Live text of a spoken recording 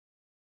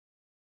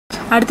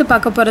அடுத்து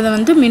பார்க்க போகிறது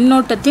வந்து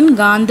மின்னோட்டத்தின்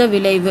காந்த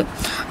விளைவு.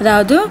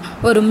 அதாவது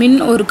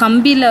ஒரு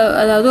கம்பியில்,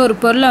 அதாவது ஒரு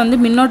பொருளை வந்து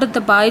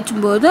மின்னோட்டத்தை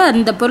பாய்ச்சும் போது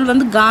அந்த பொருள்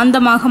வந்து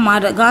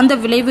காந்தமாக காந்த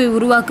விளைவை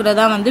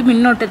உருவாக்குறதா வந்து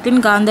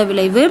மின்னோட்டத்தின் காந்த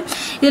விளைவு.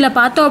 இதில்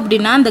பார்த்தோம்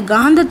அப்படின்னா அந்த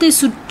காந்தத்தை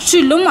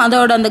சுற்றிலும்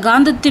அந்த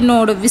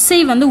காந்தத்தினோட விசை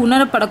வந்து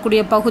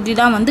உணரப்படக்கூடிய பகுதி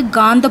தான் வந்து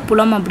காந்த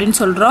புலம் அப்படின்னு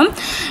சொல்கிறோம்.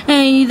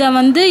 இதை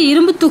வந்து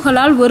இரும்பு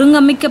துகளால்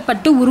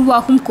ஒருங்கமைக்கப்பட்டு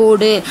உருவாகும்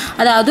கோடு.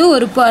 அதாவது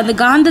அந்த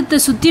காந்தத்தை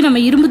சுற்றி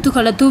நம்ம இரும்பு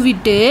துகளை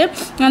தூவிட்டு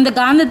அந்த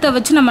காந்தத்தை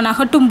வச்சு நம்ம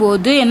நகட்டும்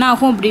போது என்ன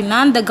ஆகும் அப்படின்னா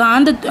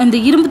அந்த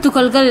இரும்பு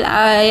துகள்கள்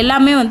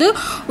எல்லாமே வந்து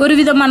ஒரு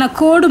விதமான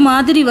கோடு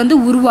மாதிரி வந்து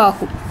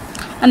உருவாகும்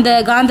அந்த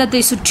காந்தத்தை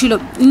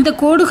சுற்றிலும். இந்த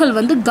கோடுகள்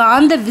வந்து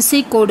காந்த விசை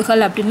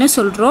கோடுகள் அப்படின்னு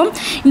சொல்கிறோம்.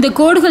 இந்த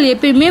கோடுகள்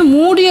எப்பயுமே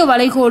மூடிய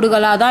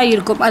வளைகோடுகளாக தான்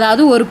இருக்கும்.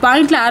 அதாவது ஒரு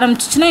பாயிண்டில்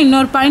ஆரம்பிச்சிச்சுன்னா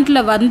இன்னொரு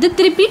பாயிண்டில் வந்து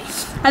திருப்பி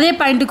அதே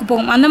பாயிண்ட்டுக்கு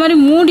போகும். அந்த மாதிரி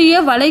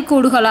மூடிய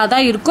வளைகோடுகளாக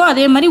தான் இருக்கும்.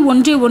 அதே மாதிரி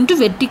ஒன்றை ஒன்று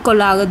வெட்டி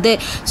கொள்ளாகுது.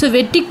 ஸோ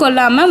வெட்டி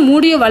கொள்ளாமல்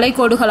மூடிய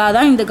வளைகோடுகளாக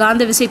தான் இந்த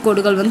காந்த விசை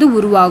கோடுகள் வந்து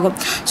உருவாகும்.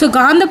 ஸோ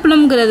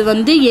காந்தப்புலம்ங்கிறது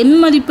வந்து எண்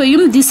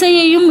மதிப்பையும்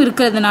திசையையும்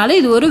இருக்கிறதுனால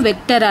இது ஒரு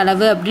வெக்டர்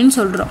அளவு அப்படின்னு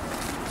சொல்கிறோம்.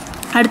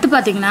 அடுத்து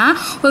பார்த்திங்கன்னா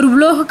ஒரு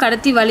உலோக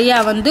கடத்தி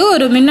வழியாக வந்து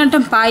ஒரு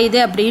மின்னோட்டம் பாயுது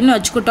அப்படின்னு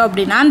வச்சுக்கிட்டோம்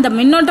அப்படின்னா அந்த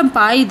மின்னோட்டம்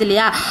பாயுது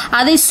இல்லையா,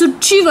 அதை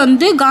சுற்றி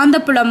வந்து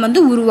காந்தப்புலம்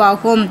வந்து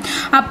உருவாகும்.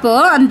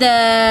 அப்போது அந்த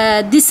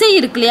திசை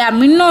இருக்கு இல்லையா,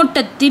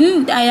 மின்னோட்டத்தின்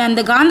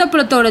அந்த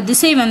காந்தப்புலத்தோட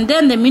திசை வந்து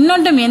அந்த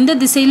மின்னோட்டம் எந்த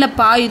திசையில்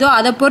பாயுதோ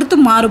அதை பொறுத்து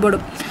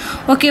மாறுபடும்.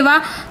 ஓகேவா?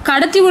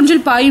 கடத்தி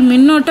ஒன்றில் பாயும்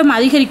மின்னோட்டம்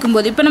அதிகரிக்கும்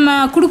போது, இப்போ நம்ம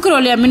கொடுக்குறோம்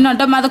இல்லையா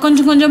மின்னோட்டம், அதை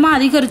கொஞ்சம் கொஞ்சமாக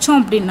அதிகரித்தோம்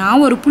அப்படின்னா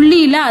ஒரு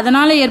புள்ளியில்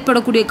அதனால்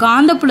ஏற்படக்கூடிய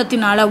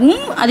காந்தப்புலத்தின்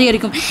அளவும்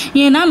அதிகரிக்கும்.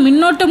 ஏன்னா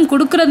மின்னோட்டம்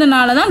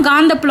கொடுக்கறதுனால தான்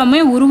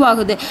காந்தப்புலமே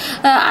உருவாகுது.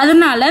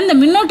 அதனால் இந்த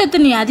மின்னோட்டத்தை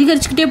நீ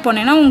அதிகரிச்சுக்கிட்டே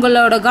போனேன்னா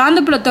உங்களோட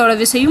காந்தப்புலத்தோட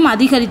விசையும்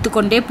அதிகரித்து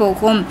கொண்டே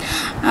போகும்.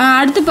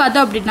 அடுத்து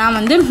பார்த்தோம் அப்படின்னா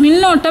வந்து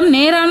மின்னோட்டம்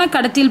நேரான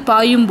கடத்தியில்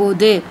பாயும்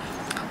போது,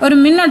 ஒரு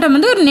மின்னோட்டம்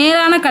வந்து ஒரு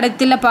நேரான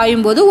கடத்தியில்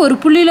பாயும் போது ஒரு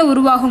புள்ளியில்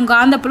உருவாகும்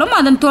காந்தப்புலம்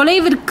அதன்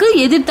தொலைவிற்கு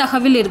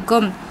எதிர்த்தகவில்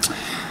இருக்கும்.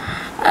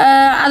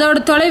 அதோட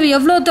தொலைவு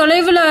எவ்வளோ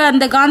தொலைவில்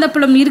அந்த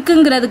காந்தப்புலம்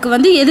இருக்குங்கிறதுக்கு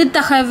வந்து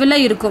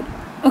எதிர்த்தகவில் இருக்கும்.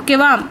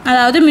 ஓகேவா?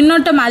 அதாவது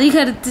மின்னோட்டம்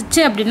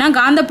அதிகரித்துச்சு அப்படின்னா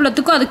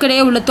காந்தப்புலத்துக்கும்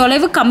அதுக்கிடையே உள்ள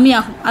தொலைவு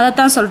கம்மியாகும்.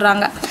 அதைத்தான்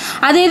சொல்கிறாங்க.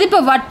 அதே இது இப்போ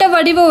வட்ட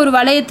வடிவ ஒரு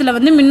வளையத்தில்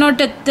வந்து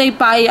மின்னோட்டத்தை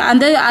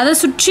அதை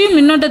சுற்றி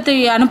மின்னோட்டத்தை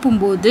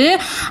அனுப்பும்போது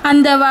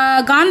அந்த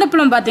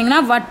காந்தப்புலம்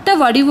பார்த்திங்கன்னா வட்ட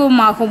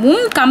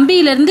வடிவமாகவும்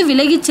கம்பியிலிருந்து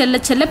விலகி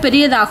செல்ல செல்ல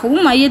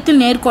பெரியதாகவும்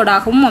மையத்தில்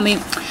நேர்கோடாகவும்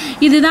அமையும்.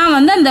 இதுதான்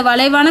வந்து அந்த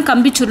வளைவான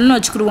கம்பிச்சுருள்னு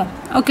வச்சுக்கிடுவோம்.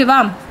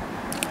 ஓகேவா?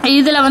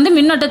 இதில் வந்து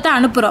மின்னோட்டத்தை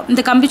அனுப்புகிறோம்.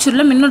 இந்த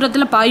கம்பிச்சுருளில்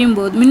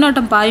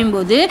மின்னோட்டம்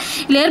பாயும்போது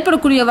இதில்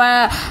ஏற்படக்கூடிய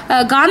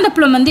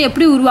காந்தப்புலம் வந்து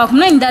எப்படி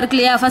உருவாகும்னா இந்த இருக்கு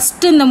இல்லையா,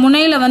 ஃபஸ்ட்டு இந்த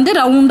முனையில் வந்து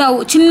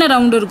ரவுண்டாக சின்ன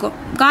ரவுண்டு இருக்கும்.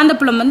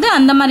 காந்தப்புலம் வந்து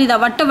அந்த மாதிரி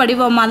தான் வட்ட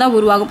வடிவமாக தான்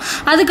உருவாகும்.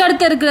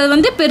 அதுக்கடுத்து இருக்கிறது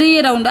வந்து பெரிய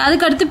ரவுண்டு,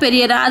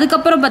 அதுக்கடுத்து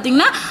அதுக்கப்புறம்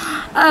பார்த்திங்கன்னா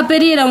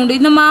பெரிய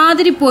ரவுண்டு, இந்த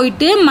மாதிரி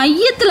போயிட்டு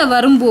மையத்தில்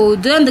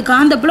வரும்போது அந்த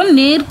காந்தப்புலம்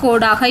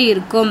நேர்கோடாக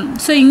இருக்கும்.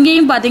 ஸோ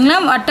இங்கேயும்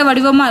பார்த்திங்கன்னா வட்ட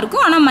வடிவமாக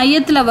இருக்கும், ஆனால்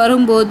மையத்தில்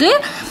வரும்போது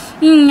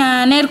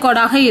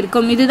நேர்கோடாக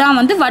இருக்கும். இதுதான்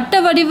வந்து வட்ட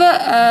வடிவ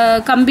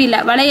கம்பியில்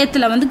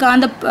வளையத்தில் வந்து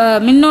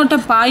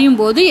மின்னோட்டம் பாயும்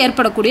போது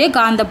ஏற்படக்கூடிய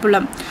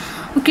காந்தப்புலம்.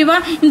 ஓகேவா?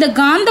 இந்த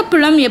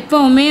காந்தப்புலம்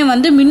எப்பவுமே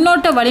வந்து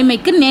மின்னோட்ட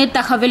வலிமைக்கு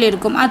நேர்த்தகவில்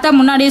இருக்கும். அதான்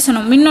முன்னாடியே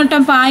சொன்னோம்,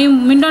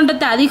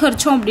 மின்னோட்டத்தை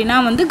அதிகரித்தோம் அப்படின்னா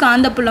வந்து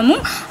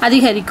காந்தப்புலமும்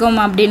அதிகரிக்கும்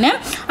அப்படின்னு.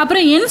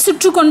 அப்புறம் எண்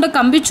சுற்று கொண்ட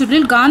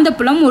கம்பிச்சுருளில்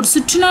காந்தப்புலம் ஒரு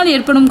சுற்றினால்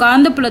ஏற்படும்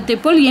காந்தப்புலத்தை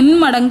போல் எண்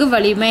மடங்கு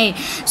வலிமை.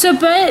 ஸோ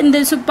இப்போ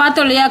இந்த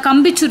பார்த்தோம் இல்லையா,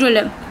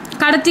 கம்பிச்சுருள்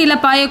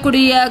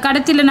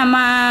கடத்தியில் நம்ம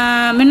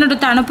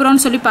மின்னோட்டத்தை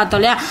அனுப்புகிறோம்னு சொல்லி பார்த்தோம்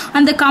இல்லையா,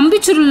 அந்த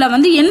கம்பிச்சுருளில்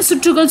வந்து எண்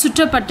சுற்றுகள்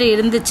சுற்றப்பட்டு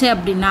இருந்துச்சு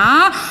அப்படின்னா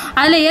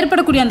அதில்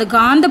ஏற்படக்கூடிய அந்த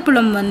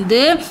காந்தப்புலம்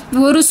வந்து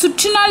ஒரு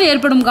சுற்றினால்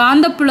ஏற்படும்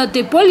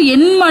காந்தப்புலத்தை போல்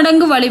எண்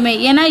மடங்கு வலிமை.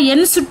 ஏன்னா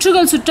எண்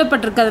சுற்றுகள்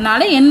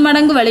சுற்றப்பட்டிருக்கிறதுனால எண்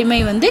மடங்கு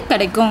வலிமை வந்து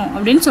கிடைக்கும்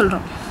அப்படின்னு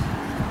சொல்கிறோம்.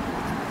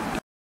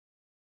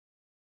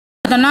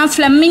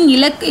 ஃப்ளெமிங்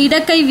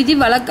இடக்கை விதி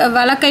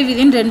வலக்கை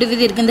விதின்னு 2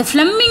 விதி இருக்குது. இந்த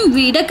ஃப்ளெமிங்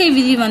இடக்கை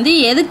விதி வந்து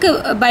எதுக்கு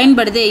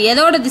பயன்படுது,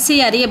 எதோட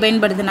திசையை அறிய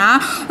பயன்படுதுன்னா,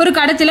 ஒரு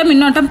கடத்தியில்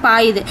மின்னோட்டம்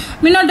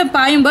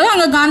பாயும் போது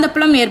அங்கே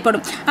காந்தப்புலம்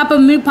ஏற்படும். அப்போ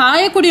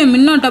பாயக்கூடிய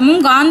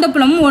மின்னோட்டமும்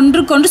காந்தப்புலமும்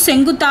ஒன்றுக்கொன்று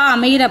செங்குத்தாக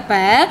அமைகிறப்ப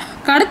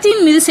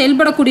கடத்தியின் மீது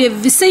செயல்படக்கூடிய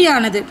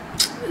விசையானது,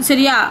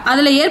 சரியா,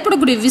 அதில்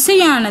ஏற்படக்கூடிய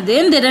விசையானது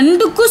இந்த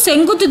 2க்கும்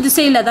செங்குத்து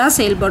திசையில் தான்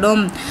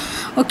செயல்படும்.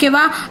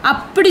 ஓகேவா?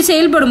 அப்படி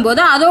செயல்படும்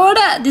போது அதோட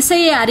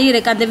திசையை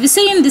அறியறதுக்கு, அந்த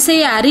விசையின்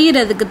திசையை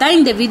அறியறதுக்கு தான்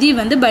இந்த விதி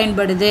வந்து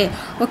பயன்படுது.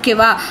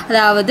 ஓகேவா?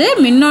 அதாவது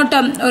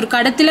மின்னோட்டம் ஒரு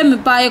கடத்தில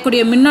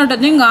பாயக்கூடிய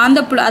மின்னோட்டத்தையும்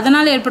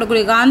அதனால்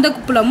ஏற்படக்கூடிய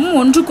காந்தப்புலமும்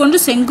ஒன்றுக்கொன்று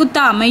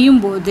செங்குத்தாக அமையும்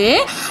போது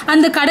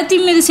அந்த கடத்தி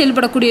மீது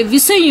செயல்படக்கூடிய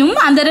விசையும்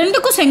அந்த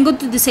 2க்கும்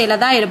செங்குத்து திசையில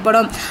தான்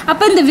ஏற்படும்.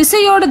 அப்போ இந்த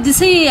விசையோட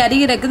திசையை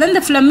அறியறதுக்கு தான்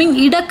இந்த ஃப்ளெமிங்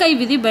இடக்கை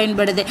விதி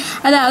பயன்படுது.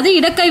 அதாவது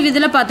இடக்கை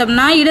விதியில்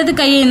பார்த்தோம்னா இடது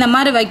கையை இந்த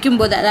மாதிரி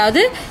வைக்கும்போது,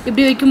 அதாவது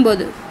இப்படி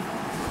வைக்கும்போது,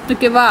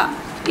 ஓகேவா,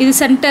 இது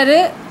சென்டரு,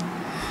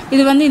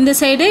 இது வந்து இந்த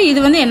சைடு, இது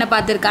வந்து என்ன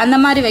பார்த்துருக்கு, அந்த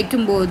மாதிரி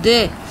வைக்கும்போது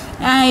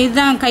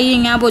இதுதான் கையை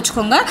ஞாபகம்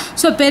வச்சுக்கோங்க.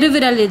 ஸோ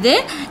பெருவிரல்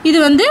இது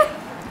வந்து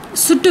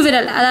சுட்டு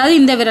விரல், அதாவது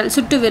இந்த விரல்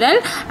சுட்டு விரல்,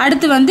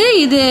 அடுத்து வந்து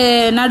இது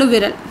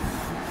நடுவிரல்.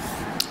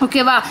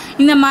 ஓகேவா?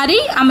 இந்த மாதிரி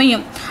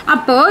அமையும்.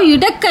 அப்போ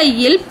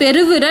இடக்கையில்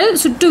பெருவிரல்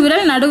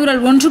சுற்றுவிரல்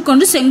நடுவிரல்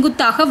ஒன்றுக்கொன்று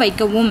செங்குத்தாக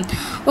வைக்கவும்.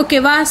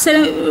 ஓகேவா?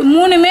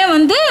 மூணுமே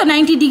வந்து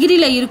 90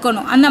 டிகிரியில்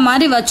இருக்கணும். அந்த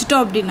மாதிரி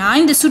வச்சுட்டோம் அப்படின்னா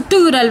இந்த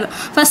சுற்றுவிரல்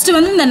ஃபஸ்ட்டு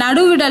வந்து இந்த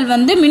நடுவிரல்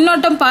வந்து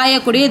மின்னோட்டம்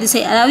பாயக்கூடிய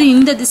திசை, அதாவது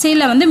இந்த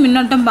திசையில் வந்து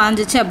மின்னோட்டம்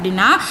பாய்ஞ்சிச்சு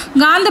அப்படின்னா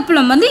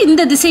காந்தப்புலம் வந்து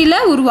இந்த திசையில்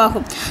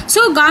உருவாகும்.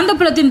 ஸோ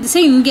காந்தப்புலத்தின்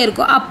திசை இங்கே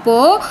இருக்கும்.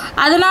 அப்போது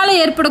அதனால்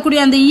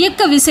ஏற்படக்கூடிய அந்த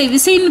இயக்க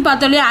விசைன்னு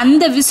பார்த்தோம்லையே,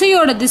 அந்த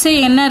விசையோட திசை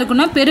என்ன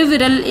இருக்குன்னா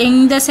பெருவிரல்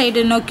எந்த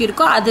சைடு நோக்கி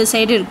இருக்கோ அது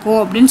சைடு இருக்கும்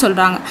அப்படின்னு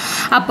சொல்கிறாங்க.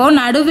 அப்போது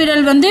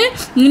நடுவிரல் வந்து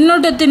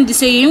மின்னோட்டத்தின்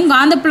திசையையும்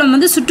காந்தப்புலம்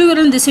வந்து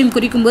சுற்றுவிரல் திசையும்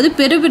குறிக்கும்போது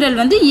பெருவிரல்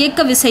வந்து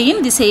இயக்க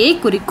விசையின் திசையை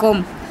குறிக்கும்.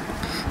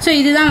 ஸோ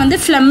இதுதான் வந்து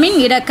ஃப்ளெமிங்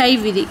இடக்கை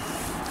விதி.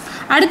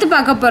 அடுத்து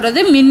பார்க்க போகிறது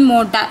மின்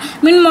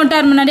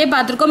மோட்டார் முன்னாடியே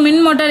பார்த்துருக்கோம்.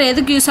 மின் மோட்டார்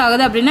எதுக்கு யூஸ்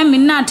ஆகுது அப்படின்னா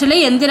மின்னாற்றலை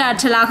எந்திர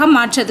ஆற்றலாக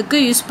மாற்றதுக்கு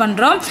யூஸ்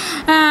பண்ணுறோம்.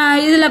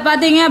 இதில்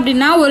பார்த்தீங்க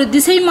அப்படின்னா ஒரு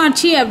திசை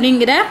மாற்றி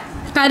அப்படிங்கிற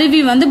கருவி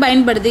வந்து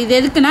பயன்படுது. இது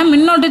எதுக்குன்னா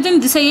மின்னோட்டத்தின்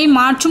திசையை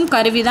மாற்றும்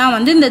கருவி தான்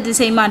வந்து இந்த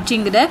திசை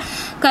மாற்றிங்கிற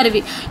கருவி.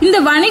 இந்த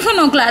வணிக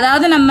நோக்கில்,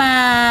 அதாவது நம்ம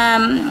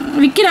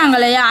விற்கிறாங்க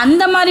இல்லையா,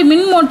 அந்த மாதிரி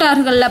மின்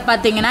மோட்டார்களில்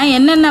பார்த்தீங்கன்னா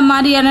என்னென்ன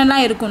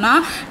மாதிரியானலாம் இருக்குன்னா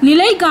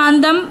நிலை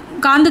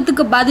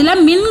காந்தத்துக்கு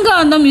பதிலாக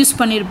மின்காந்தம் யூஸ்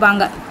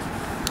பண்ணியிருப்பாங்க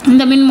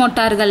இந்த மின்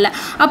மோட்டார்களில்.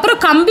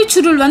 அப்புறம் கம்பி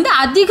சுருள் வந்து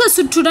அதிக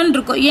சுற்றுடன்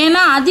இருக்கும்.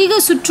 ஏன்னா அதிக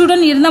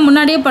சுற்றுடன் இருந்தால்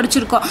முன்னாடியே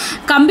படிச்சிருக்கோம்.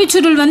 கம்பி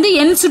சுருள் வந்து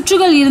என்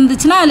சுற்றுகள்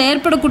இருந்துச்சுன்னா அதில்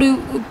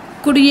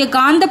ஏற்படக்கூடிய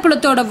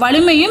காந்தப்புலத்தோட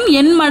வலிமையும்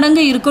என்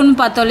மடங்கு இருக்குன்னு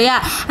பார்த்தோம் இல்லையா.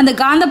 அந்த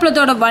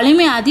காந்தப்புலத்தோட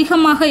வலிமை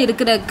அதிகமாக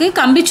இருக்கிறதுக்கு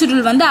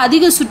கம்பிச்சுருள் வந்து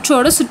அதிக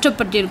சுற்றோடு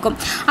சுற்றப்பட்டிருக்கும்.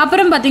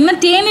 அப்புறம் பார்த்தீங்கன்னா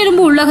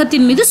தேனிரும்பு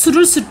உள்ளகத்தின் மீது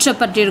சுருள்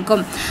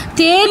சுற்றப்பட்டிருக்கும்.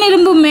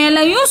 தேனிரும்பு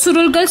மேலேயும்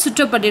சுருள்கள்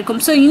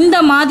சுற்றப்பட்டிருக்கும். ஸோ இந்த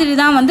மாதிரி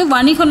தான் வந்து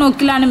வணிக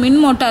நோக்கிலான மின்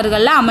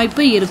மோட்டார்களில்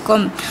அமைப்பு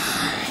இருக்கும்.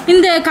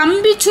 இந்த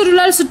கம்பி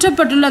சுருளால்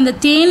சுற்றப்பட்டுள்ள அந்த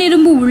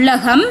தேனிரும்பு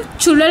உள்ளகம்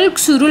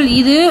சுருள்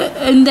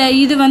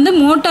இது வந்து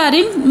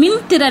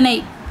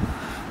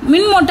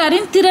மின்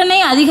மோட்டாரின் திறனை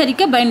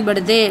அதிகரிக்க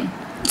பயன்படுது.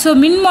 ஸோ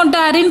மின்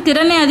மோட்டாரின்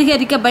திறனை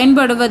அதிகரிக்க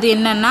பயன்படுவது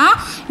என்னன்னா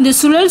இந்த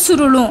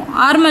சுருளும்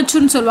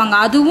ஆர்மேச்சர்னு சொல்லுவாங்க,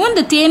 அதுவும்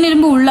இந்த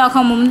தேனிரும்பு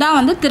உள்ளகமும் தான்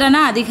வந்து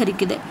திறனை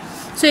அதிகரிக்குது.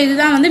 ஸோ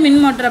இதுதான் வந்து மின்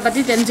மோட்டரை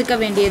பற்றி தெரிஞ்சுக்க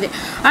வேண்டியது.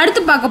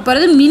 அடுத்து பார்க்க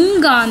போகிறது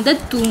மின்காந்த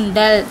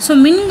தூண்டல். ஸோ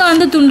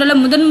மின்காந்த தூண்டலை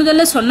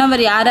முதல்ல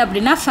சொன்னவர் யார்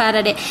அப்படின்னா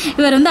ஃபாரடே.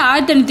 இவர் வந்து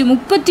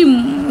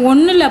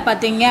 1831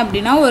 பார்த்தீங்க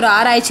அப்படின்னா ஒரு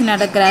ஆராய்ச்சி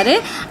நடக்கிறாரு.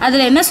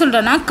 அதில் என்ன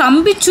சொல்கிறேன்னா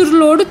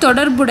கம்பிச்சுருளோடு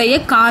தொடர்புடைய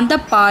காந்த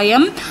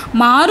பாயம்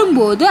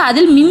மாறும்போது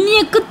அதில்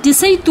மின்னியக்கு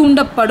திசை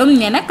தூண்டப்படும்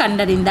என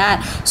கண்டறிந்தார்.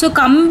 ஸோ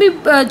கம்பி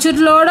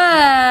சுருளோட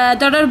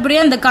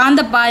தொடர்புடைய அந்த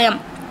காந்த பாயம்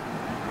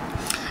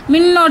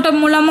மின்னோட்டம்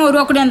மூலமாக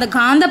உருவாக்கக்கூடிய அந்த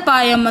காந்த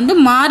பாயம் வந்து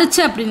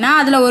மாறுச்சு அப்படின்னா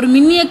அதில் ஒரு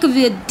மின்னியக்கு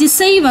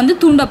திசை வந்து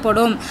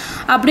தூண்டப்படும்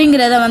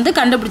அப்படிங்கிறத வந்து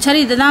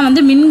கண்டுபிடிச்சார். இதுதான்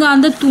வந்து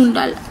மின்காந்த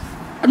தூண்டல்.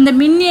 அந்த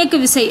மின்னியக்க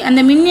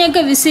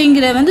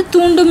விசைங்கிறது வந்து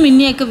தூண்டும்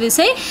மின்னியக்க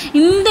விசை.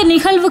 இந்த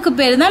நிகழ்வுக்கு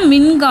பேர் தான்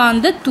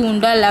மின்காந்த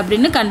தூண்டல்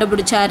அப்படின்னு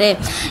கண்டுபிடிச்சாரு.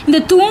 இந்த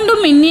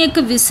தூண்டும்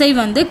மின்னியக்க விசை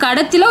வந்து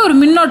கடத்தில ஒரு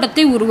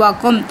மின்னோட்டத்தை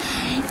உருவாக்கும்.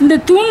 இந்த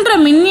தூண்டுற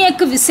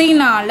மின்னியக்கு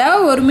விசையினால்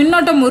ஒரு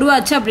மின்னோட்டம்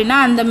உருவாச்சு அப்படின்னா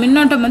அந்த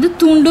மின்னோட்டம் வந்து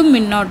தூண்டும்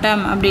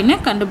மின்னோட்டம் அப்படின்னு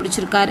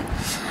கண்டுபிடிச்சிருக்காரு.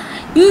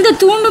 இந்த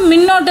தூண்டும்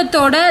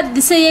மின்னோட்டத்தோட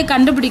திசையை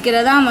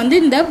கண்டுபிடிக்கிறதா வந்து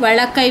இந்த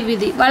வழக்கை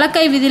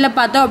விதியில்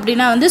பார்த்தோம்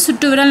அப்படின்னா வந்து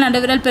சுற்றுவிரல்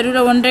நடுவிரல்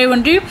பெருவிரல்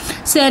ஒன்றை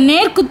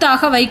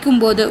நேர்குத்தாக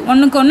வைக்கும்போது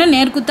ஒன்றுக்கு ஒன்று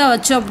நேர்குத்தாக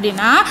வச்சோம்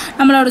அப்படின்னா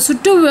நம்மளோட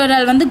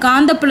சுற்றுவிரல் வந்து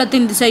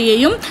காந்தப்புலத்தின்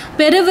திசையையும்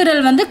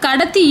பெருவிரல் வந்து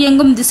கடத்தி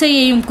இயங்கும்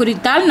திசையையும்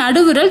குறித்தால்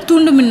நடுவிரல்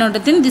தூண்டும்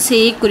மின்னோட்டத்தின்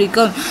திசையை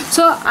குறிக்கும்.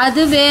 ஸோ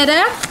அது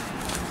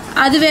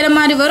வேற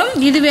மாதிரி வரும்,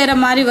 இது வேற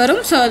மாதிரி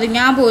வரும். ஸோ அது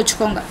ஞாபகம்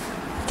வச்சுக்கோங்க.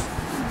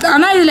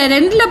 ஆனால் இதில்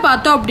ரெண்டில்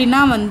பார்த்தோம்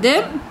அப்படின்னா வந்து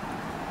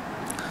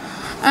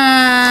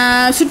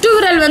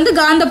சுற்றுவிரல் வந்து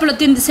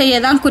காந்தப்புலத்தின் திசையை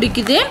தான்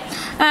குறிக்குது.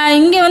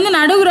 இங்கே வந்து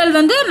நடுவிரல்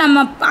வந்து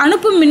நம்ம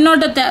அனுப்பும்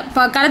மின்னோட்டத்தை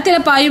கடத்தில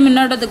பாயும்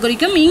மின்னோட்டத்தை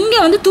குறிக்கும். இங்கே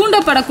வந்து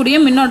தூண்டப்படக்கூடிய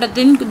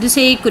மின்னோட்டத்தின்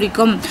திசையை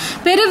குறிக்கும்.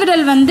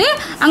 பெருவிரல் வந்து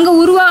அங்கே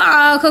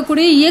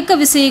உருவாகக்கூடிய இயக்க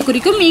விசையை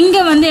குறிக்கும்.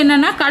 இங்கே வந்து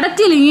என்னென்னா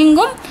கடத்தியில்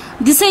இயங்கும்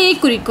திசையை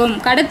குறிக்கும்,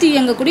 கடத்தி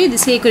இயங்கக்கூடிய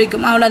திசையை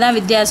குறிக்கும். அவ்வளோதான்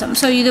வித்தியாசம்.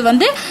 ஸோ இது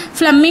வந்து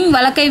ஃப்ளெமிங்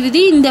வழக்கை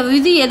விதி. இந்த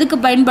விதி எதுக்கு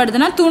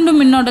பயன்படுதுன்னா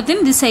தூண்டும்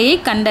மின்னோட்டத்தின் திசையை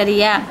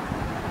கண்டறிய.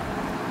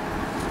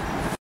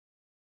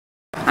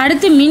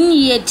 அடுத்து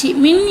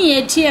மின்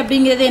இயற்றி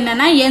அப்படிங்கிறது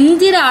என்னன்னா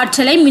எந்திர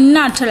ஆற்றலை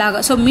மின்னாற்றலாக.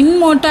 ஸோ மின்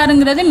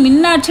மோட்டாருங்கிறது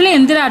மின்னாற்றலை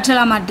எந்திர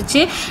ஆற்றலாக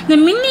மாட்டுச்சு. இந்த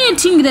மின்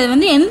இயற்றிங்கிறது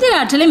வந்து எந்திர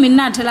ஆற்றலை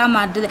மின்னாற்றலாக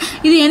மாட்டுது.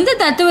 இது எந்த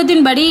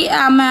தத்துவத்தின்படி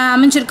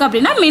அமைஞ்சிருக்கு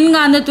அப்படின்னா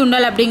மின்காந்த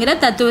தூண்டல் அப்படிங்கிற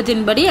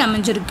தத்துவத்தின்படி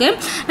அமைஞ்சிருக்கு.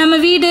 நம்ம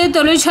வீடு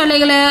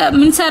தொழிற்சாலைகளை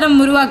மின்சாரம்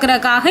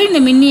உருவாக்குறதுக்காக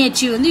இந்த மின்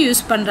இயற்றி வந்து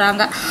யூஸ்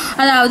பண்ணுறாங்க.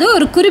 அதாவது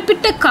ஒரு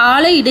குறிப்பிட்ட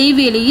கால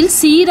இடைவெளியில்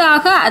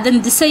சீராக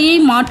அதன் திசையை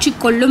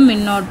மாற்றிக்கொள்ளும்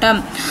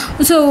மின்னோட்டம்.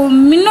 ஸோ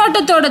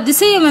மின்னோட்டத்தோட திசை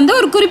திசையை வந்து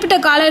ஒரு குறிப்பிட்ட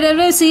கால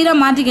இடைவெளியில் சீராக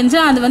மாற்றிக்கிச்சு,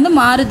 அது வந்து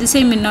மாறுதிசை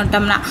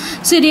மின்னோட்டம்னா.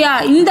 சரியா?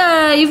 இந்த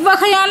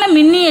இவ்வகையான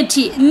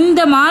மின்னியற்றி,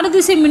 இந்த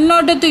மாறுதிசை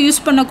மின்னோட்டத்தை யூஸ்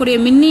பண்ணக்கூடிய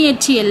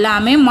மின்னியற்றி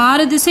எல்லாமே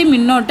மாறுதிசை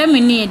மின்னோட்ட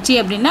மின்னியற்றி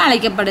அப்படின்னு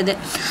அழைக்கப்படுது.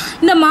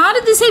 இந்த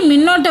மாறுதிசை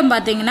மின்னோட்டம்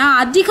பார்த்தீங்கன்னா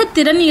அதிக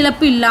திறன்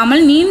இழப்பு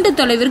இல்லாமல் நீண்ட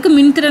தொலைவிற்கு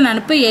மின்திறன்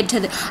அனுப்ப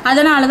ஏற்றது.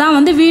 அதனால தான்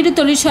வந்து வீடு,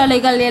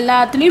 தொழிற்சாலைகள்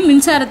எல்லாத்துலேயும்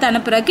மின்சாரத்தை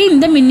அனுப்புறதுக்கு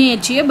இந்த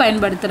மின்னியற்றியை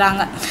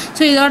பயன்படுத்துகிறாங்க.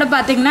 ஸோ இதோட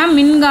பார்த்தீங்கன்னா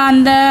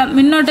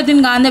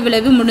மின்னோட்டத்தின் காந்த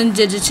விளைவு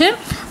முடிஞ்சிருச்சு.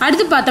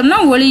 அடுத்து பார்த்தோம்னா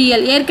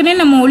ஒளியியல். ஏற்கனவே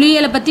நம்ம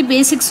ஒளியியலை பற்றி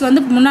பேசிக்ஸ்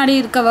வந்து முன்னாடி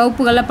இருக்க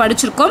வகுப்புகளில்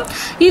படிச்சிருக்கோம்.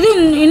 இது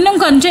இன்னும்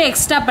கொஞ்சம்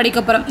எக்ஸ்ட்ரா படிக்க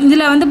போகிறோம்.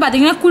 இதில் வந்து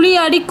பார்த்திங்கன்னா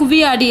குழியாடி,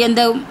 குவியாடி,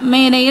 அந்த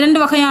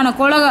 2 வகையான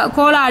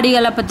கோள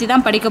ஆடிகளை பற்றி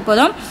தான் படிக்க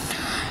போதும்.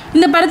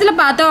 இந்த படத்தில்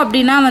பார்த்தோம்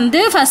அப்படின்னா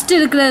வந்து ஃபஸ்ட்டு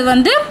இருக்கிறது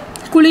வந்து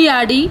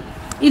குழியாடி,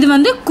 இது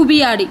வந்து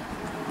குவியாடி.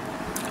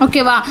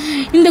 ஓகேவா?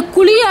 இந்த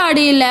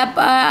குழியாடியில்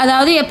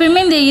அதாவது எப்பயுமே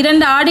இந்த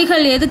 2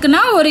 ஆடிகள்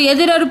எதுக்குன்னா ஒரு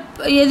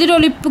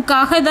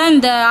எதிரொலிப்புக்காக தான்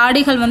இந்த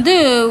ஆடிகள் வந்து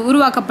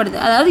உருவாக்கப்படுது.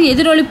 அதாவது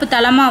எதிரொலிப்பு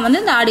தளமாக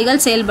வந்து இந்த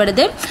ஆடிகள்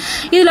செயல்படுது.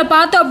 இதில்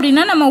பார்த்தோம்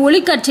அப்படின்னா நம்ம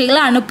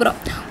ஒளிக்கற்றைகளை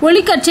அனுப்புகிறோம்.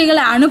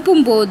 ஒளிக்கற்றைகளை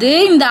அனுப்பும்போது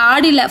இந்த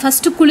ஆடியில்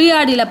ஃபஸ்ட்டு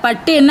குழியாடியில்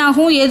பட்டு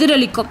என்னாகும்,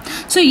 எதிரொலிக்கும்.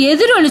 ஸோ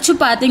எதிரொலிச்சு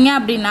பார்த்தீங்க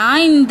அப்படின்னா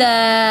இந்த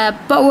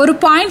ஒரு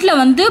பாயிண்டில்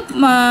வந்து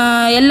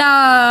எல்லா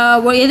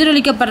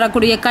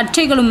எதிரொலிக்கப்படக்கூடிய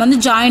கற்றைகளும் வந்து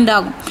ஜாயிண்ட்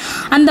ஆகும்.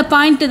 அந்த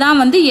பாயிண்ட்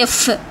தான் வந்து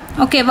எஃப்.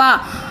 ஓகேவா?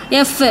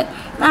 எஃப்.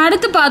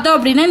 அடுத்து பார்த்தோம்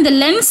அப்படின்னா இந்த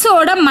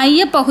லென்ஸோட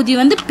மைய பகுதி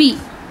வந்து பி.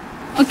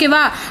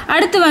 ஓகேவா?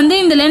 அடுத்து வந்து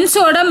இந்த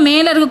லென்ஸோட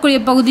மேலே இருக்கக்கூடிய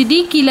பகுதி டி,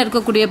 கீழே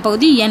இருக்கக்கூடிய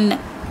பகுதி என்.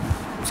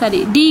 சாரி,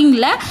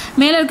 டிங்கில்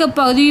மேலே இருக்க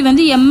பகுதி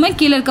வந்து எம்,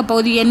 கீழே இருக்க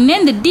பகுதி என்ன.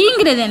 இந்த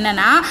டிங்கிறது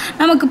என்னன்னா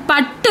நமக்கு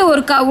பட்டு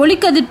ஒரு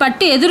ஒளிக்கதிர்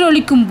பட்டு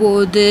எதிரொலிக்கும்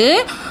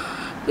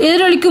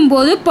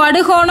போது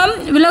படுகோணம்,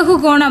 விலகு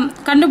கோணம்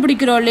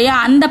கண்டுபிடிக்கிறோம் இல்லையா,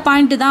 அந்த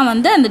பாயிண்ட்டு தான்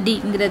வந்து அந்த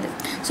டிங்கிறது.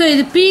 ஸோ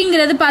இது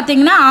பிங்கிறது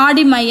பார்த்தீங்கன்னா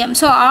ஆடி மையம்.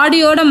 ஸோ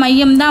ஆடியோட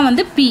மையம் தான்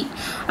வந்து பி.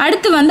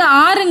 அடுத்து வந்து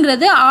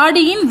ஆறுங்கிறது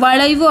ஆடியின்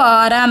வளைவு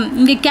ஆரம்.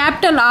 இங்கே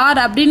கேபிட்டல் ஆர்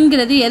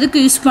அப்படிங்கிறது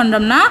எதுக்கு யூஸ்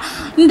பண்ணுறோம்னா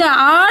இந்த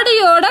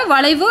ஆடியோட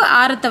வளைவு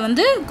ஆரத்தை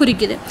வந்து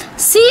குறிக்குது.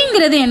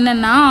 சிங்கிறது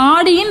என்னென்னா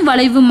ஆடியின்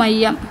வளைவு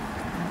மையம்.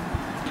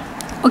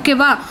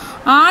 ஓகேவா?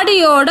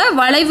 ஆடியோட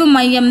வளைவு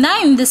மையம்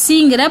தான் இந்த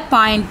சிங்கிற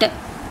பாயிண்ட்டு.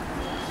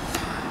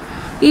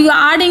 இது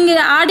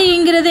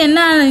ஆடிங்கிறது என்ன,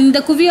 இந்த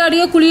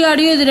குவியாடியோ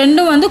குழியாடியோ இது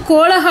ரெண்டும் வந்து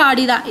கோலக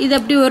ஆடி தான். இது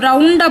அப்படி ஒரு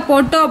ரவுண்டாக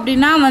போட்டோம்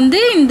அப்படின்னா வந்து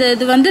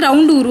இது வந்து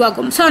ரவுண்டு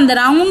உருவாக்கும். ஸோ அந்த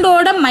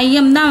ரவுண்டோட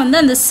மையம் தான்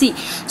வந்து அந்த சி.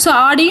 ஸோ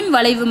ஆடியின்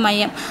வளைவு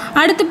மையம்.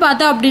 அடுத்து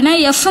பார்த்தோம் அப்படின்னா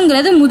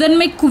எஃப்ங்கிறது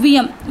முதன்மை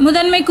குவியம்.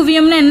 முதன்மை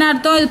குவியம்னா என்ன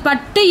அர்த்தம், இது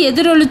பட்டு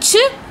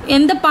எதிரொலிச்சு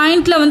எந்த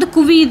பாயிண்டில் வந்து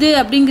குவியுது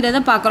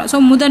அப்படிங்கிறத பார்க்குறோம்.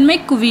 ஸோ முதன்மை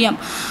குவியம்.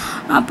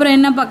 அப்புறம்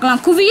என்ன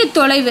பார்க்கலாம், குவிய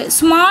தொலைவு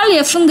ஸ்மால்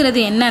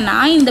எஃப்ங்கிறது என்னன்னா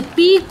இந்த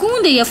பிக்கும்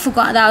இந்த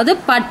எஃப்க்கும், அதாவது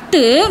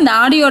பட்டு இந்த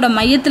ஆடியோட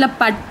மையத்தில்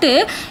பட்டு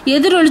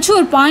எதிரொலிச்சு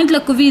ஒரு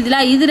பாயிண்டில் குவியுதுல,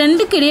 இது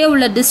ரெண்டுக்கு இடையே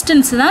உள்ள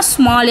டிஸ்டன்ஸ் தான்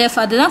ஸ்மால் எஃப்.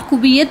 அதுதான்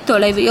குவிய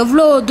தொலைவு,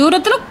 எவ்வளோ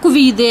தூரத்தில்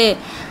குவியுது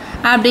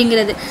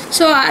அப்படிங்கிறது.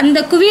 ஸோ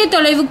அந்த குவிய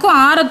தொலைவுக்கும்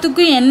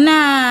ஆரத்துக்கும் என்ன,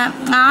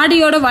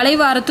 ஆடியோட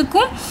வளைவு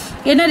ஆரத்துக்கும்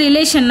என்ன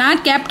ரிலேஷன்னா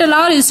capital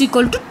R is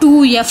equal to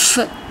 2F.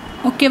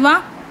 ஓகேவா?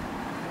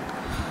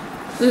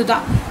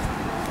 இதுதான்.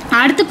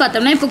 அடுத்து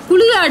பார்த்தோம்னா இப்போ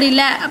குழியாடியில்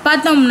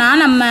பார்த்தோம்னா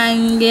நம்ம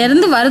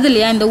இங்கேருந்து வருது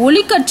இல்லையா, இந்த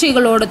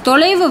ஒளிக்கற்றைகளோட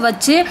தொலைவை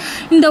வச்சு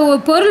இந்த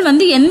பொருள்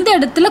வந்து எந்த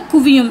இடத்துல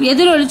குவியும்,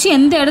 எதிரொலிச்சு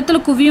எந்த இடத்துல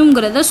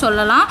குவியுங்கிறத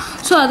சொல்லலாம்.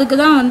 ஸோ அதுக்கு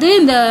தான் வந்து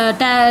இந்த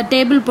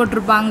டேபிள்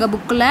போட்டிருப்பாங்க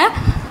புக்கில்.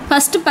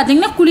 ஃபஸ்ட்டு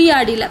பார்த்திங்கன்னா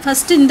குழியாடியில்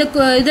ஃபஸ்ட்டு இந்த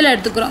இதில்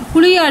எடுத்துக்கிறோம்.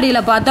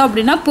 குழியாடியில் பார்த்தோம்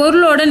அப்படின்னா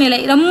பொருளோட நிலை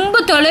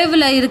ரொம்ப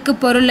தொலைவில்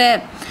இருக்குது பொருள்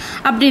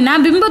அப்படின்னா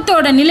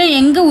பிம்பத்தோட நிலை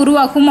எங்கே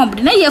உருவாகும்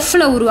அப்படின்னா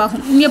எஃப்பில்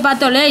உருவாகும். இங்கே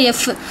பார்த்தோம் இல்லையா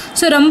எஃப்.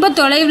 ஸோ ரொம்ப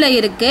தொலைவில்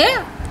இருக்குது.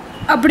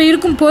 அப்படி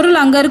இருக்கும் பொருள்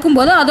அங்கே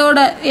இருக்கும்போது அதோட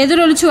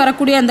எதிரொலிச்சு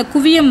வரக்கூடிய அந்த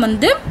குவியம்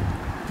வந்து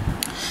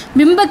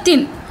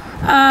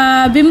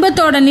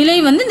பிம்பத்தோட நிலை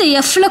வந்து இந்த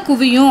எஃப்ல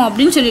குவியும்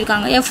அப்படின்னு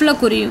சொல்லியிருக்காங்க. எஃப்ல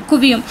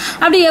குவியும்.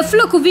 அப்படி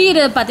எஃப்ல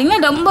குவியிறது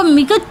பார்த்திங்கன்னா ரொம்ப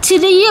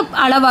மிகச்சிறிய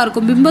அளவாக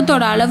இருக்கும்.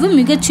 பிம்பத்தோட அளவு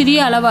மிகச்சிறிய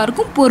அளவாக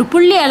இருக்கும். ஒரு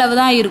புள்ளி அளவு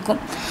தான் இருக்கும்.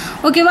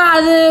 ஓகேவா?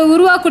 அது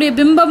உருவாக்கக்கூடிய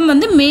பிம்பம்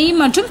வந்து மெய்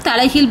மற்றும்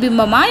தலைகீழ்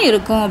பிம்பமாக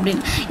இருக்கும்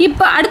அப்படின்னு.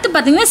 இப்போ அடுத்து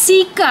பார்த்திங்கன்னா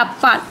சீக்கு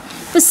அப்பால்,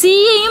 இப்போ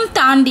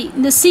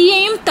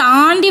சியையும்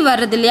தாண்டி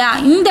வர்றது இல்லையா,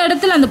 இந்த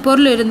இடத்துல அந்த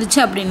பொருள் இருந்துச்சு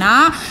அப்படின்னா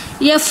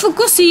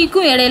எஃப்க்கும்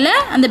சிக்கும் இடையில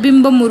அந்த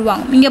பிம்பம்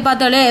உருவாகும். இங்கே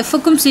பார்த்தாலே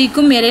எஃப்க்கும்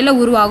சிக்கும் இடையில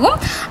உருவாகும்.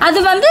 அது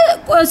வந்து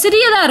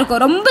சிறியதாக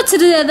இருக்கும், ரொம்ப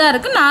சிறியதாக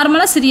இருக்குது,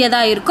 நார்மலாக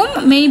சிறியதாக இருக்கும்.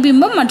 மெய்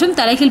பிம்பம் மற்றும்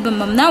தலைகீழ்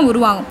பிம்பம் தான்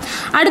உருவாகும்.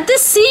 அடுத்து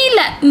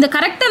சியில் இந்த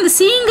கரெக்டாக அந்த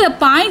சிங்கிற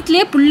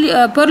பாயிண்ட்லேயே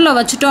பொருளை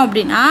வச்சுட்டோம்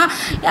அப்படின்னா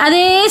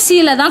அதே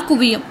சியில் தான்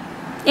குவியும்.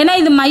 ஏன்னா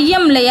இது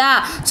மையம் இல்லையா,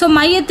 ஸோ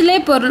மையத்திலே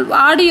பொருள்,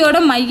 ஆடியோட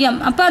மையம்.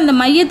 அப்போ அந்த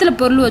மையத்தில்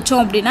பொருள்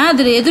வச்சோம் அப்படின்னா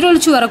அதில்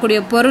எதிரொலிச்சு வரக்கூடிய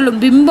பொருளும்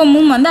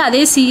பிம்பமும் வந்து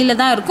அதே சீல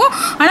தான் இருக்கும்.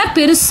 ஆனால்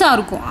பெருசாக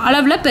இருக்கும்,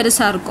 அளவில்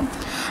பெருசாக இருக்கும்.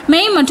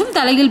 மெய் மற்றும்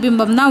தலைகீழ்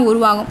பிம்பம் தான்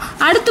உருவாகும்.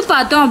 அடுத்து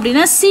பார்த்தோம்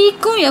அப்படின்னா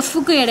சிக்கும்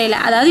எஃப்க்கும்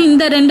இடையில, அதாவது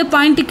இந்த 2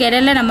 பாயிண்ட்டுக்கு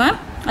இடையில நம்ம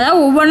அதாவது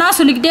ஒவ்வொன்றா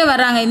சொல்லிக்கிட்டே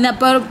வர்றாங்க.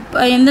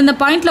 எந்தெந்த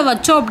பாயிண்டில்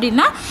வச்சோம்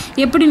அப்படின்னா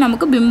எப்படி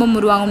நமக்கு பிம்பம்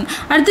உருவாகும்.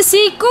 அடுத்து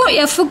சிக்கும்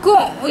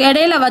எஃப்க்கும்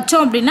இடையில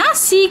வச்சோம் அப்படின்னா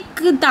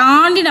சிக்கு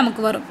தாண்டி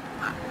நமக்கு வரும்.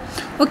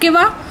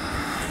 ஓகேவா?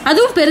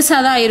 அதுவும்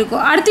பெருசாக தான்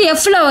இருக்கும். அடுத்து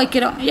எஃப்பில்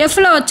வைக்கிறோம்.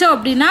 எஃப்பில் வச்சோம்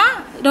அப்படின்னா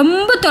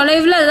ரொம்ப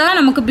தொலைவில் தான்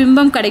நமக்கு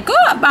பிம்பம்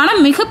கிடைக்கும்,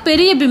 ஆனால்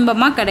மிகப்பெரிய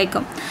பிம்பமாக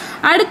கிடைக்கும்.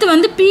 அடுத்து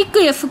வந்து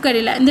பீக்கு எஃப்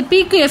கடையில், இந்த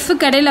பீக்கு எஃப்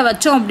கடையில்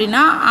வச்சோம்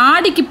அப்படின்னா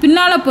ஆடிக்கு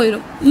பின்னால்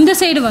போயிடும், இந்த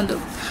சைடு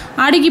வந்துடும்,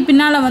 ஆடிக்கு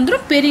பின்னால்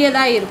வந்துடும்,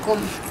 பெரியதாக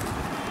இருக்கும்.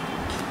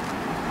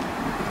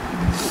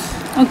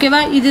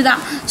 ஓகேவா,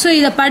 இதுதான். ஸோ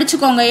இதை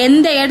படிச்சுக்கோங்க.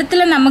 எந்த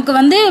இடத்துல நமக்கு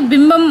வந்து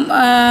பிம்பம்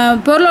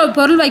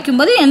பொருள்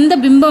வைக்கும்போது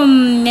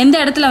எந்த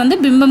இடத்துல வந்து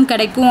பிம்பம்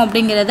கிடைக்கும்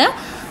அப்படிங்கிறத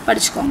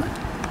படிச்சுக்கோங்க.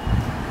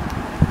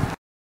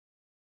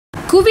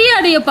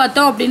 குவியாடியை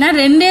பார்த்தோம் அப்படின்னா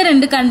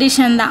 2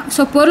 கண்டிஷன் தான்.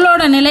 ஸோ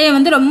பொருளோட நிலையை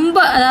வந்து ரொம்ப,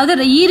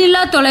 அதாவது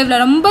ஈரில்லா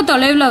தொலைவில், ரொம்ப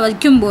தொலைவில்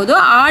வைக்கும்போது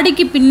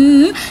ஆடிக்கு பின்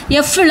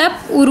எஃப்ல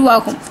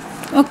உருவாகும்.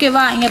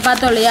 ஓகேவா, இங்கே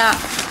பார்த்தோம் இல்லையா,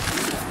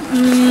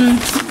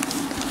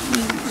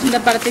 இந்த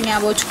படத்தை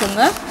ஞாபகம்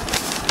வச்சுக்கோங்க.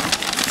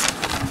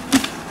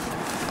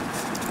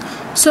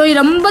 ஸோ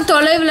ரொம்ப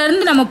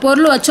தொலைவிலேருந்து நம்ம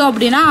பொருள் வச்சோம்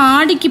அப்படின்னா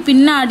ஆடிக்கு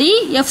பின்னாடி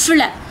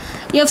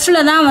எஃப்பில்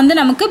தான் வந்து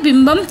நமக்கு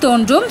பிம்பம்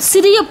தோன்றும்,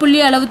 சிறிய புள்ளி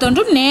அளவு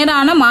தோன்றும்,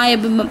 நேரான மாய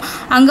பிம்பம்.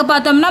 அங்கே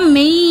பார்த்தோம்னா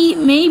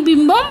மெய்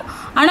பிம்பம்,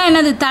 ஆனால்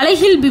என்னது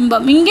தலைகீழ்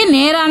பிம்பம். இங்கே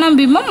நேரான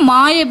பிம்பம்,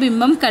 மாய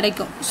பிம்பம்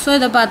கிடைக்கும். ஸோ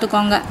இதை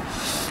பார்த்துக்கோங்க.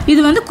 இது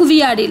வந்து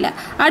குவியாடியில்.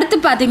 அடுத்து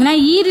பார்த்தீங்கன்னா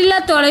ஈரில்லா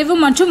தொலைவு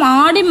மற்றும்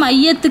ஆடி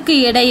மையத்துக்கு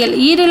இடையில்,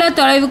 ஈரில்லா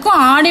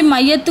தொலைவுக்கும் ஆடி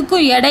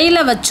மையத்துக்கும்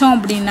இடையில வச்சோம்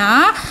அப்படின்னா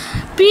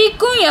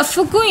பீக்கும்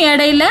எஃப்க்கும்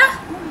இடையில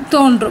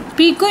தோன்றும்,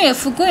 பீக்கும்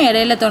எஃப்க்கும்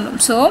இடையில தோன்றும்.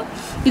 ஸோ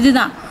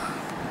இதுதான்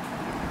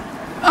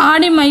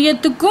ஆடி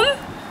மையத்துக்கும்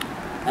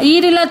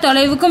ஈரில்லா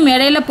தொலைவுக்கும்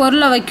இடையில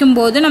பொருளை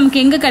வைக்கும்போது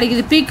நமக்கு எங்கே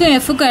கிடைக்குது, பீக்கும்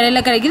எஃப்க்கும்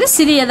இடையில கிடைக்குது,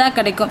 சிறியதாக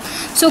கிடைக்கும்.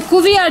 ஸோ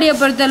குவியாடியை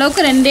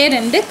பொறுத்தளவுக்கு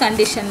 2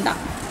 கண்டிஷன் தான்.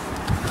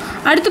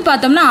 அடுத்து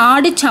பார்த்தோம்னா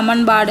ஆடி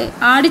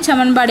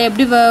சமன்பாடு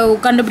எப்படி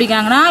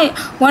கண்டுபிடிக்கிறாங்கன்னா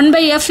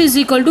 1/f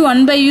 =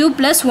 1/u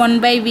 +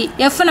 1/v.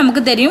 எஃப்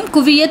நமக்கு தெரியும்,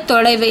 குவிய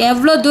தொலைவு,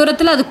 எவ்வளோ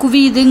தூரத்தில் அது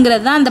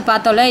குவியுதுங்கிறது தான் அந்த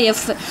பார்த்தோம்ல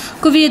எஃப்,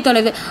 குவிய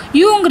தொலைவு.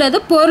 யூங்கிறது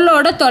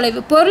பொருளோட தொலைவு,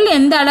 பொருள்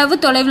எந்த அளவு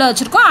தொலைவில்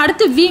வச்சுருக்கோம்.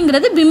 அடுத்து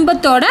விங்கிறது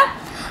பிம்பத்தோட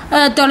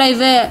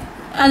தொலைவு,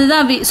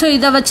 அதுதான் வி. ஸோ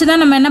இதை வச்சு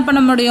தான் நம்ம என்ன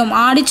பண்ண முடியும்,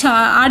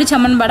 ஆடி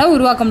சமன்பாடை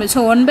உருவாக்க முடியும்.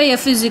 So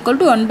 1/f =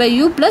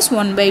 1/u +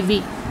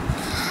 1/v.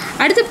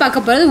 அடுத்து பார்க்க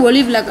போகிறது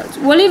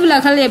ஒளி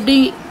விலகல் எப்படி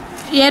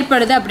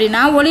ஏற்படுது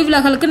அப்படின்னா, ஒளி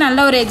விலகலுக்கு நல்ல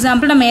ஒரு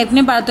எக்ஸாம்பிள் நம்ம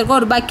ஏற்கனவே பார்த்துருக்கோம்.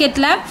 ஒரு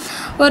பக்கெட்டில்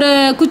ஒரு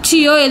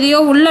குச்சியோ எதையோ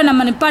உள்ளே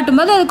நம்ம நிப்பாட்டும்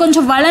போது அது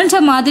கொஞ்சம்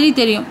வளைஞ்ச மாதிரி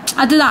தெரியும்,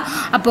 அதுதான்.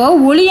 அப்போது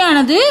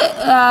ஒளியானது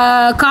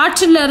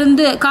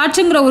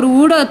காற்றுங்கிற ஒரு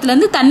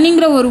ஊடகத்துலேருந்து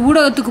தண்ணிங்கிற ஒரு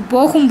ஊடகத்துக்கு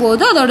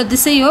போகும்போது அதோட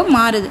திசையோ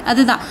மாறுது,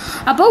 அதுதான்.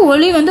 அப்போது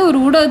ஒளி வந்து ஒரு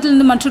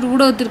ஊடகத்திலேருந்து மற்றொரு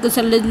ஊடகத்திற்கு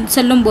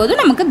செல்லும்போது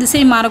நமக்கு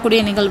திசை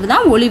மாறக்கூடிய நிகழ்வு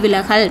தான் ஒளி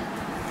விலகல்.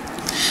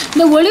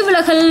 இந்த ஒளி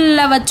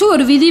விலகலில் வச்சு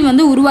ஒரு விதி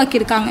வந்து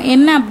உருவாக்கியிருக்காங்க.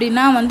 என்ன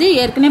அப்படின்னா வந்து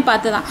ஏற்கனவே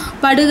பார்த்ததான்,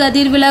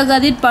 படுகதிர்,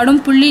 விலகதிர்,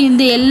 படும் புள்ளி,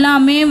 இந்த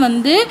எல்லாமே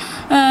வந்து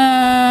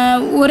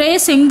ஒரே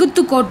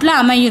செங்குத்து கோட்டில்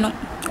அமையணும்,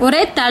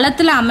 ஒரே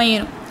தளத்தில்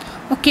அமையணும்.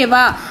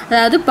 ஓகேவா,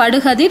 அதாவது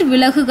படுகதிர்,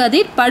 விலகு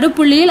கதிர்,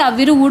 படுப்புள்ளியில்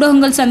அவ்விரு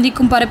ஊடகங்கள்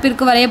சந்திக்கும்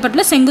பரப்பிற்கு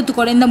வரையப்பட்டுள்ள செங்குத்து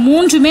கோடு, இந்த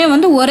 3மே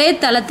வந்து ஒரே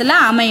தளத்தில்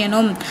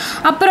அமையணும்.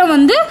 அப்புறம்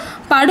வந்து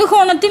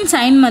படுகோணத்தின்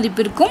சைன்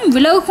மதிப்பிற்கும்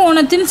விலகு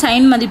கோணத்தின்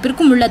சைன்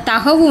மதிப்பிற்கும் உள்ள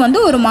தகவு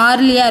வந்து ஒரு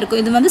மாறிலியாக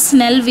இருக்கும். இது வந்து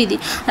ஸ்னெல் விதி.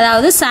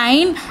 அதாவது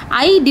sin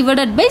I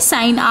 /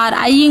 sin r,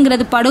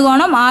 ஐங்கிறது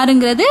படுகோணம்,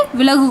 ஆறுங்கிறது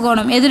விலகு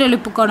கோணம்,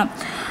 எதிரொலிப்பு கோணம்.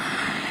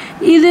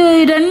 இது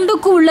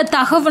ரெண்டுக்கும் உள்ள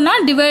தகவுனா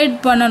டிவைட்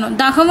பண்ணணும்.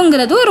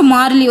 தகவுங்கிறது ஒரு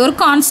மாறிலி, ஒரு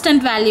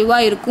கான்ஸ்டன்ட்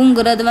வேல்யூவாக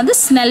இருக்குங்கிறது வந்து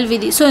ஸ்னெல்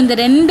விதி. ஸோ இந்த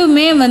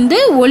ரெண்டுமே வந்து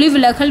ஒளி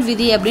விலகல்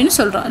விதி அப்படின்னு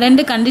சொல்கிறோம்.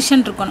 2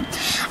 கண்டிஷன் இருக்கணும்.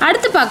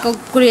 அடுத்து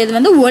பார்க்கக்கூடியது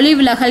வந்து ஒளி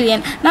விலகல்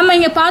எண். நம்ம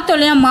இங்கே பார்த்தோம்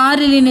இல்லையா,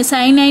 மாறிலின்னு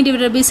sin I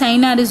 /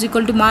 sin r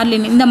 =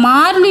 மாறிலின்னு. இந்த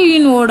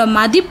மாறிலியினோட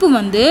மதிப்பு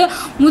வந்து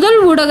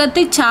முதல்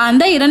ஊடகத்தை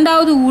சார்ந்த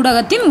இரண்டாவது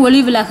ஊடகத்தின்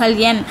ஒளி விலகல்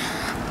எண்.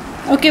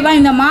 ஓகேவா,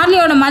 இந்த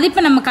மாறிலியோட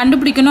மதிப்பை நம்ம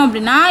கண்டுபிடிக்கணும்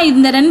அப்படின்னா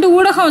இந்த 2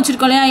 ஊடகம்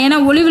வச்சுருக்கோம் இல்லையா, ஏன்னா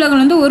ஒளி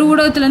விலகல் வந்து ஒரு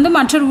ஊடகத்துலேருந்து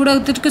மற்றொரு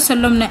ஊடகத்திற்கு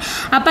செல்லும்னு.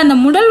 அப்போ அந்த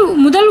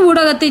முதல்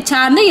ஊடகத்தை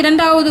சார்ந்த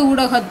இரண்டாவது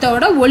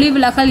ஊடகத்தோட ஒளி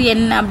விலகல்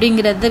எண்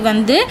அப்படிங்கிறது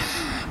வந்து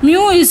μ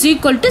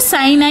 =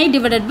 sin I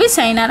 /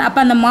 sin r. அப்போ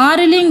அந்த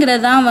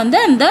மாறிலிங்கிறது தான் வந்து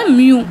அந்த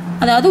மியூ,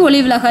 அதாவது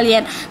ஒளி விலகல்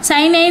எண்.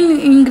 sin I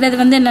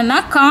வந்து என்னென்னா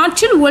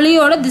காற்றில்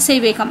ஒளியோட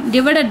திசைவேகம்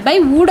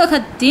 /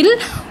 ஊடகத்தில்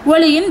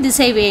ஒளியின்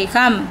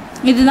திசைவேகம்,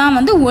 இதுதான்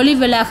வந்து ஒளி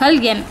விலகல்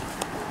எண்.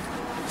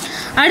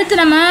 அடுத்து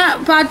நம்ம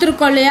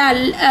பார்த்துருக்கோம் இல்லையா,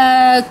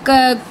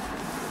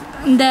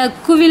 இந்த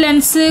குவி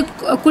லென்ஸு,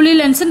 குழி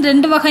லென்ஸுன்னு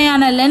 2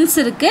 வகையான லென்ஸ்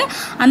இருக்குது.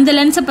 அந்த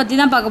லென்ஸை பற்றி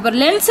தான் பார்க்க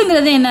போகிறோம்.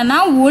 லென்ஸுங்கிறது என்னென்னா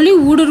ஒளி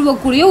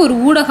ஊடுருவக்கூடிய ஒரு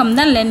ஊடகம்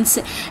தான்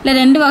லென்ஸு. இல்லை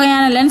 2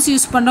 வகையான லென்ஸ்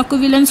யூஸ் பண்ணுறோம்,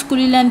 குவி லென்ஸ்,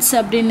 குழி லென்ஸ்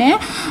அப்படின்னு.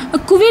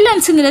 குவி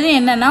லென்ஸுங்கிறது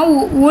என்னென்னா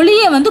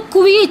ஒளியை வந்து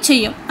குவிய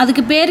செய்யும்,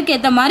 அதுக்கு பேருக்கு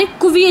ஏற்ற மாதிரி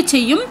குவிய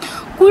செய்யும்.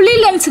 குழி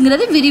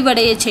லென்ஸுங்கிறது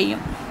விரிவடைய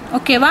செய்யும்.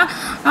 ஓகேவா,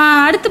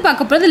 அடுத்து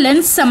பார்க்க போகிறது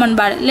லென்ஸ்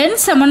சமன்பாடு.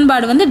 லென்ஸ்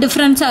சமன்பாடு வந்து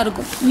டிஃப்ரென்ஸாக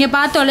இருக்கும். இங்கே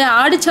பார்த்தோம்ல,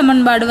 ஆடி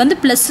சமன்பாடு வந்து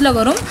ப்ளஸில்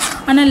வரும்,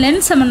 ஆனால்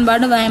லென்ஸ்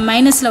சமன்பாடு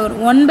மைனஸில்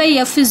வரும்.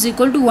 1/f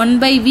 =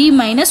 1/v -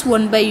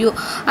 1/u.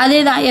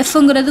 அதே தான்,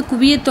 எஃப்ங்கிறது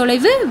குவிய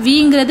தொலைவு,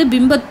 விங்கிறது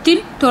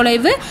பிம்பத்தின்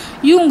தொலைவு,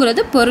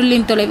 யூங்கிறது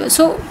பொருளின் தொலைவு.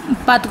 ஸோ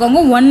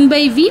பார்த்துக்கோங்க,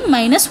 1/v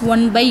 -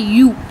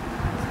 1/u.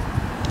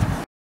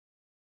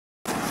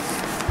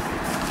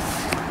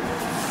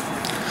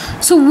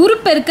 ஸோ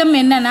உருப்பெருக்கம்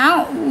என்னன்னா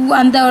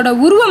அதோட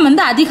உருவம்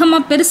வந்து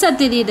அதிகமாக பெருசாக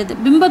தெரியுது,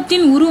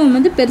 பிம்பத்தின் உருவம்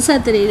வந்து பெருசாக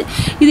தெரியுது.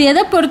 இது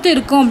எதை பொறுத்து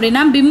இருக்கும்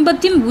அப்படின்னா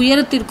பிம்பத்தின்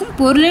உயரத்திற்கும்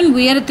பொருளின்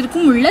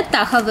உயரத்திற்கும் உள்ள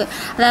தகவு.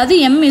 அதாவது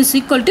m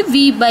 =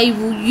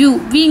 v/u.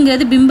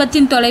 விங்கிறது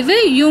பிம்பத்தின் தொலைவு,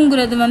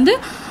 யூங்கிறது வந்து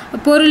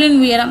பொருளின்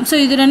உயரம். ஸோ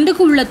இது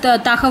ரெண்டுக்கும் உள்ள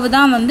தகவு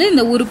தான் வந்து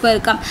இந்த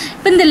உருப்பெருக்கம்.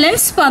 இப்போ இந்த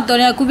லென்ஸ் பார்த்தோம்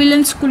இல்லையா,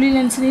 குவிலென்ஸ்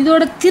குழிலென்ஸ்,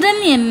 இதோட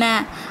திறன் என்ன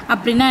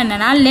அப்படின்னா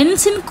என்னென்னா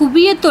லென்ஸின்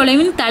குவிய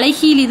தொலைவின்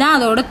தலைகீழி தான்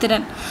அதோட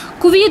திறன்.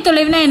 குவிய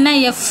தொலைவுனா என்ன,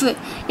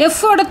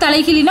 எஃப்போட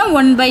தலைகீழினா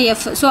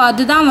 1/f. ஸோ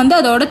அதுதான் வந்து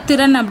அதோட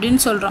திறன்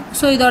அப்படின்னு சொல்கிறோம்.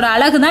 ஸோ இதோட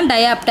அழகு தான்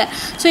டயாப்டர்.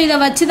 ஸோ இதை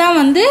வச்சு தான்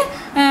வந்து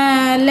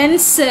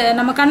லென்ஸ்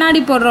நம்ம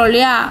கண்ணாடி போடுறோம்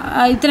இல்லையா,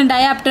 இத்தனை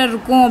டயாப்டர்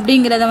இருக்கும்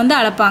அப்படிங்கிறத வந்து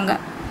அளப்பாங்க.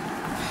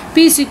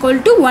 P =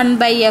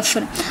 1/f.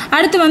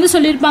 அடுத்து வந்து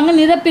சொல்லியிருப்பாங்க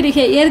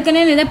நிறப்பிரிகை.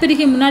 ஏற்கனவே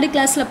நிறப்பிரிகை முன்னாடி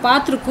கிளாஸில்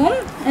பார்த்துருக்கோம்.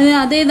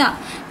 அதே தான்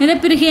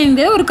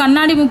நிறப்பிரிகைங்கிற ஒரு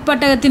கண்ணாடி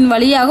முப்பட்டகத்தின்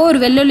வழியாக ஒரு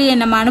வெள்ளொலியை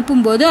நம்ம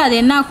அனுப்பும்போது அது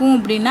என்னாகும்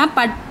அப்படின்னா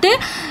பட்டு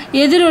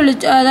எதிரொலி,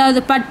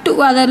 அதாவது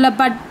அதில்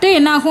பட்டு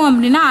என்னாகும்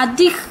அப்படின்னா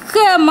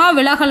அதிகமாக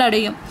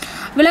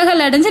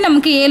விலகல் அடைஞ்சு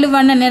நமக்கு 7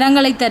 வண்ண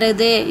நிறங்களை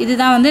தருது.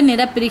 இதுதான் வந்து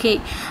நிறப்பிரிகை.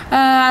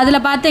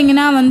 அதில்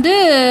பார்த்தீங்கன்னா வந்து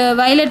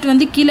வயலட்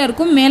வந்து கீழே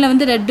இருக்கும், மேலே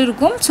வந்து ரெட்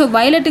இருக்கும். ஸோ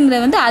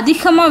வயலட்டுங்கிறது வந்து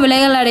அதிகமாக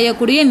விலகல்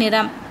அடையக்கூடிய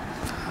நிறம்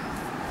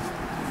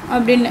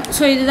அப்படின்னு.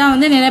 ஸோ இதுதான்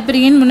வந்து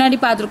நிறப்பிரிகைன்னு முன்னாடி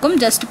பார்த்துருக்கோம்,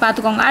 ஜஸ்ட்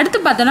பார்த்துக்கோங்க. அடுத்து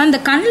பார்த்தோன்னா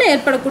இந்த கண்ணில்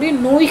ஏற்படக்கூடிய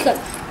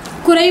நோய்கள்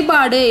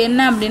குறைபாடு என்ன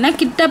அப்படின்னா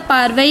கிட்ட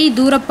பார்வை,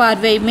 தூர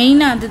பார்வை.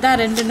 மெயினாக அதுதான்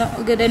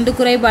ரெண்டு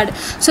குறைபாடு.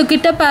 ஸோ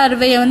கிட்ட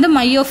பார்வையை வந்து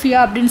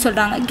மையோஃபியா அப்படின்னு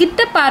சொல்கிறாங்க.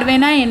 கிட்ட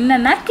பார்வைனா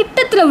என்னென்னா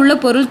கிட்டத்தில் உள்ள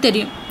பொருள்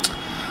தெரியும்.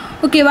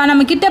 ஓகேவா,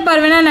 நம்ம கிட்ட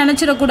பார்வைனா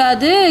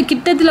நினச்சிடக்கூடாது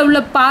கிட்டத்தில்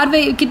உள்ள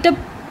பார்வை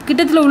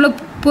கிட்டத்தில் உள்ள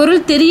பொருள்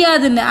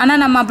தெரியாதுன்னு.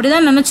 ஆனால் நம்ம அப்படி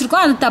தான்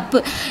நினச்சிருக்கோம், அது தப்பு.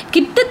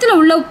 கிட்டத்தில்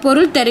உள்ள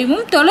பொருள்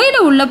தெரியும்,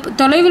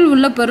 தொலைவில்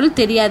உள்ள பொருள்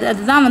தெரியாது.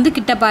 அதுதான் வந்து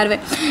கிட்ட பார்வை.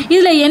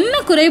 இதில் என்ன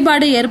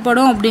குறைபாடு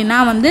ஏற்படும் அப்படின்னா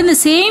வந்து இந்த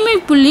சேமை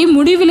புள்ளி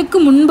முடிவிலுக்கு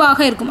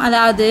முன்பாக இருக்கும்.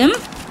 அதாவது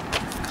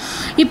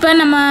இப்போ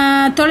நம்ம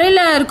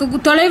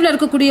தொலைவில்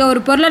இருக்கக்கூடிய ஒரு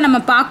பொருளை நம்ம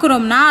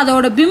பார்க்குறோம்னா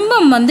அதோட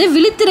பிம்பம் வந்து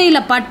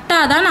விழித்திரையில்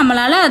பட்டாதான்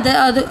நம்மளால்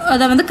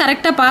அதை வந்து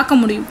கரெக்டாக பார்க்க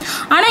முடியும்.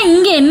 ஆனால்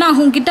இங்கே என்ன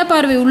ஆகும், கிட்ட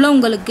பார்வை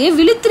உள்ளவங்களுக்கு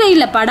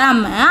விழித்திரையில்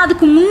படாமல்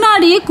அதுக்கு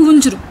முன்னாடியே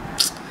குவிஞ்சிரும்.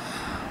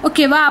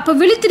 ஓகேவா, அப்போ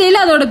விழித்திரையில்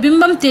அதோட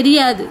பிம்பம்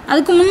தெரியாது,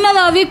 அதுக்கு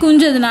முன்னதாகவே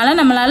குஞ்சதுனால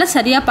நம்மளால்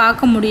சரியாக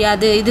பார்க்க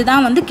முடியாது.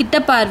 இதுதான் வந்து கிட்ட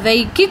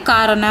பார்வைக்கு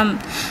காரணம்.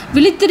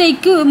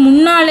 விழித்திரைக்கு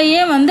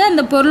முன்னாலேயே வந்து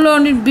அந்த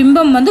பொருளோட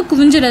பிம்பம் வந்து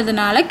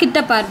குவிஞ்சுறதுனால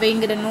கிட்ட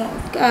பார்வைங்கிற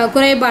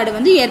குறைபாடு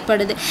வந்து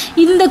ஏற்படுது.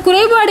 இந்த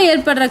குறைபாடு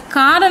ஏற்படுற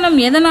காரணம்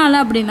எதனால்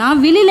அப்படின்னா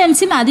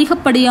விழிலென்ஸின்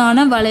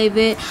அதிகப்படியான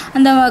வளைவு.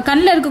 அந்த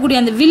கண்ணில் இருக்கக்கூடிய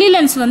அந்த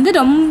விழிலென்ஸ் வந்து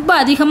ரொம்ப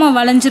அதிகமாக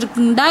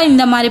வளைஞ்சிருக்குண்டா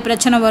இந்த மாதிரி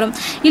பிரச்சனை வரும்.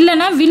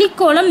 இல்லைனா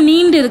விழிக்கோளம்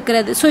நீண்டு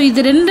இருக்கிறது. ஸோ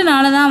இது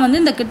ரெண்டுனால தான்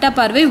வந்து இந்த கிட்ட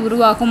பார்வை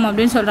உருவாகும்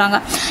அப்படின்னு சொல்கிறாங்க.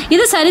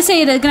 இது சரி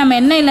செய்கிறதுக்கு நம்ம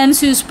என்ன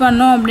லென்ஸ் யூஸ்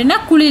பண்ணோம் அப்படின்னா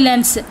குழி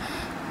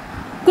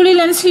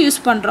லென்ஸ் யூஸ்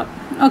பண்ணுறோம்.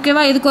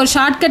 ஓகேவா, இதுக்கு ஒரு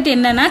ஷார்ட்கட்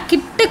என்னென்னா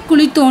கிட்ட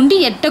குழி தோண்டி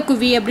எட்ட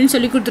குவி அப்படின்னு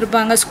சொல்லி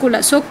கொடுத்துருப்பாங்க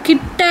ஸ்கூலில். ஸோ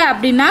கிட்ட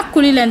அப்படின்னா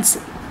குழி லென்ஸ்,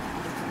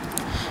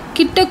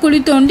 கிட்ட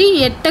குழி தோண்டி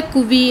எட்ட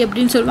குவி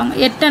அப்படின்னு சொல்லுவாங்க.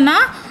 எட்டனா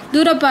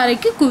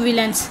தூரப்பாறைக்கு குவி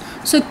லென்ஸ்.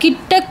 ஸோ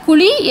கிட்ட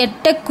குழி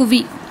எட்ட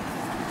குவி,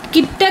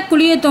 கிட்ட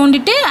குழியை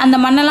தோண்டிட்டு அந்த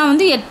மண்ணெல்லாம்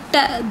வந்து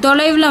எட்ட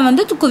தொலைவில்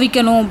வந்து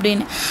குவிக்கணும்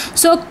அப்படின்னு.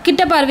 ஸோ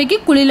கிட்ட பார்வைக்கு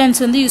குழி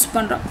லென்ஸ் வந்து யூஸ்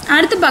பண்ணுறோம்.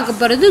 அடுத்து பார்க்க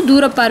போகிறது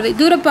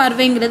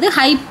தூரப்பார்வைங்கிறது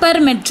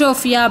ஹைப்பர்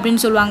மெட்ரோஃபியா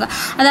அப்படின்னு சொல்லுவாங்க.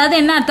 அதாவது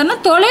என்ன அர்த்தம்னா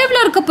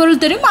தொலைவில் இருக்க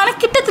பொருள் தெரியும்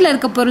ஆனால் கிட்டத்தில்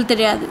இருக்க பொருள்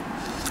தெரியாது.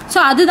 ஸோ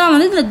அதுதான்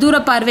வந்து இந்த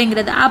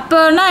தூரப்பார்வைங்கிறது.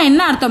 அப்போனா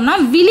என்ன அர்த்தம்னா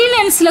விழி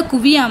லென்ஸில்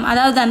குவியாமல்,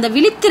 அதாவது அந்த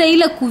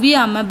விழித்திரையில்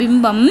குவியாமல்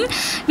பிம்பம்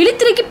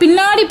விழித்திரைக்கு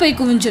பின்னாடி போய்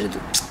குவிஞ்சிருது.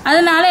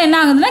 அதனால என்ன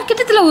ஆகுதுன்னா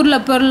கிட்டத்தில் உள்ள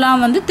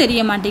பொருளாக வந்து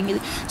தெரிய மாட்டேங்குது.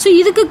 ஸோ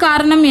இதுக்கு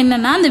காரணம்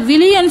என்னென்னா அந்த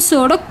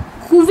விழிலென்ஸோட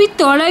குவி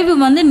தொலைவு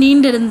வந்து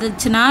நீண்டு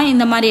இருந்துச்சுன்னா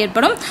இந்த மாதிரி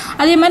ஏற்படும்.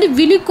 அதே மாதிரி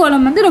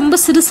விழிக்கோளம் வந்து ரொம்ப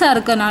சிறுசாக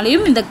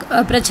இருக்கனாலையும் இந்த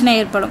பிரச்சனை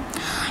ஏற்படும்.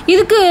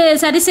 இதுக்கு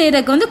சரி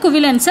செய்கிறதுக்கு வந்து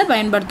குவிலென்ஸை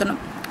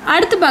பயன்படுத்தணும்.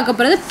 அடுத்து பார்க்க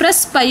போகிறது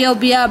ப்ரெஸ்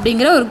பயோபியா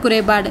அப்படிங்கிற ஒரு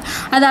குறைபாடு.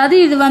 அதாவது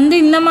இது வந்து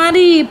இந்த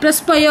மாதிரி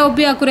ப்ரெஸ்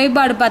பயோபியா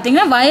குறைபாடு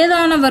பார்த்திங்கன்னா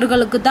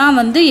வயதானவர்களுக்கு தான்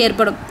வந்து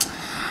ஏற்படும்.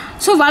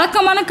 ஸோ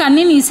வழக்கமான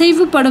கண்ணின்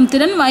இசைவுப்படும்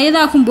திறன்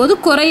வயதாகும் போது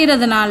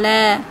குறையிறதுனால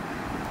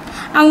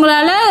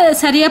அவங்களால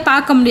சரியாக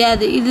பார்க்க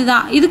முடியாது.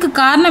 இதுக்கு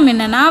காரணம்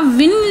என்னென்னா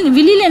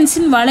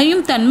விழிலென்ஸின்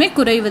வளையும் தன்மை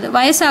குறைவது.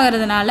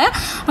 வயசாகிறதுனால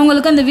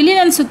அவங்களுக்கு அந்த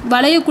விழிலென்ஸ்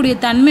வளையக்கூடிய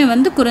தன்மை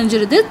வந்து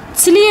குறைஞ்சிருது.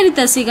 சிலியரி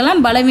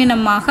தசைகள்லாம்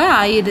பலவீனமாக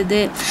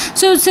ஆயிடுது.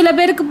 ஸோ சில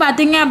பேருக்கு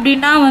பார்த்தீங்க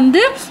அப்படின்னா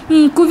வந்து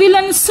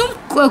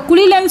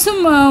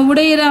குழிலென்ஸும்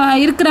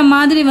இருக்கிற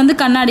மாதிரி வந்து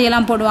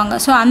கண்ணாடியெல்லாம் போடுவாங்க.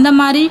 ஸோ அந்த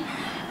மாதிரி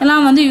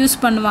எல்லாம் வந்து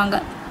யூஸ் பண்ணுவாங்க.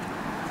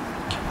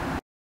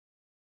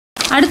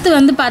 அடுத்து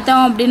வந்து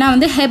பார்த்தோம் அப்படின்னா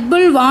வந்து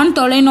ஹெப்பிள் வான்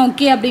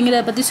தொலைநோக்கி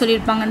அப்படிங்கிறத பற்றி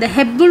சொல்லியிருப்பாங்க. இந்த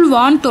ஹெப்பிள்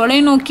வான்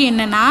தொலைநோக்கி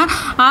என்னென்னா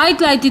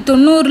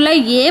 1990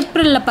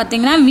 ஏப்ரலில்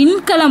பார்த்திங்கன்னா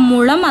விண்கலம்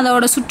மூலம்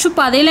அதோட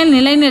சுற்றுப்பாதையில்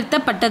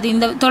நிலைநிறுத்தப்பட்டது.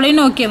 இந்த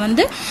தொலைநோக்கியை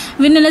வந்து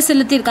விண்ணில்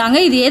செலுத்தியிருக்காங்க.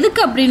 இது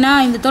எதுக்கு அப்படின்னா,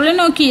 இந்த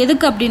தொலைநோக்கி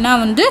எதுக்கு அப்படின்னா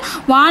வந்து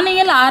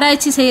வானியல்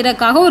ஆராய்ச்சி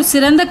செய்கிறதுக்காக ஒரு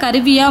சிறந்த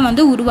கருவியாக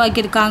வந்து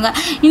உருவாக்கியிருக்காங்க.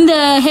 இந்த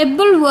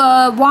ஹெப்பிள்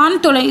வான்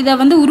இதை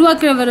வந்து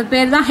உருவாக்குறவர்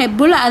பேர் தான்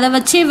ஹெப்பிள். அதை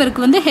வச்சு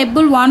இவருக்கு வந்து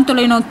ஹெப்பிள் வான்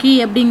தொலைநோக்கி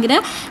அப்படிங்கிற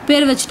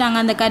பேர் வச்சுட்டாங்க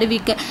அந்த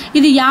கருவிக்கு.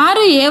 இது யார்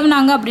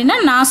ஏவுனாங்க அப்படின்னா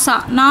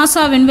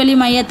நாசா விண்வெளி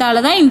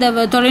மையத்தால் தான் இந்த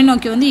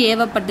தொலைநோக்கி வந்து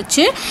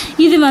ஏவப்பட்டுச்சு.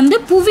 இது வந்து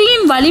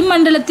புவியின்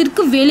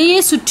வளிமண்டலத்திற்கு வெளியே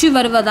சுற்றி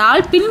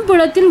வருவதால்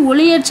பின்புலத்தில்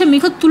ஒளியற்ற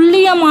மிக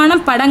துல்லியமான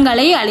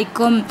படங்களை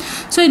அளிக்கும்.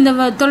 ஸோ இந்த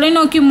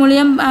தொலைநோக்கி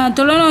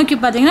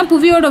பார்த்தீங்கன்னா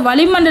புவியோட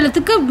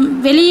வளிமண்டலத்துக்கு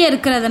வெளியே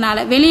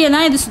இருக்கிறதுனால, வெளியே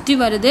தான் இது சுற்றி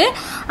வருது.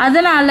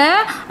 அதனால்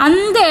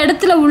அந்த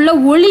இடத்துல உள்ள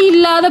ஒளி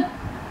இல்லாத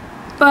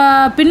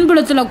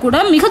பின்புலத்தில் கூட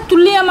மிக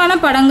துல்லியமான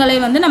படங்களை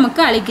வந்து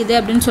நமக்கு அளிக்குது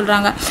அப்படின்னு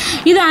சொல்கிறாங்க.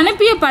 இது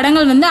அனுப்பிய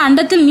படங்கள் வந்து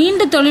அண்டத்தில்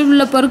நீண்ட தொலைவில்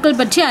உள்ள பொருட்கள்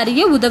பற்றி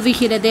அறிய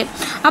உதவுகிறது.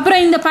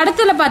 அப்புறம் இந்த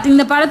படத்தில்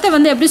இந்த படத்தை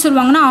வந்து எப்படி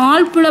சொல்லுவாங்கன்னா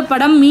ஆழ்புல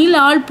படம், மீள்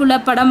ஆழ்புல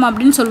படம்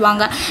அப்படின்னு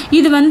சொல்லுவாங்க.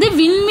 இது வந்து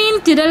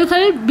விண்மீன்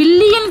திரள்கள்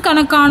பில்லியன்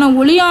கணக்கான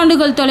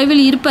ஒளியாண்டுகள்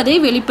தொலைவில் இருப்பதை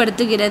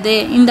வெளிப்படுத்துகிறது.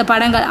 இந்த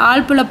படங்கள்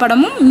ஆழ்புல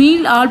படமும்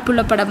மீள்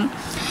ஆழ்புல படமும்.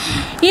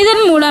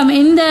 இதன் மூலம்,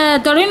 இந்த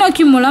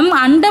தொலைநோக்கி மூலம்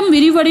அண்டம்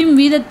விரிவடையும்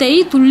வீதத்தை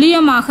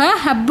துல்லியமாக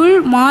ஹப்பிள்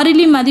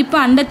மாறிலி மதிப்பு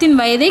அண்டத்தின்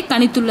வயதை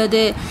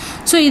கணித்துள்ளது.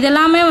 ஸோ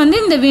இதெல்லாமே வந்து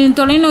இந்த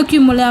தொலைநோக்கி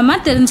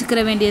மூலமாக தெரிஞ்சுக்கிற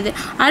வேண்டியது.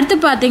 அடுத்து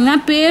பார்த்திங்கன்னா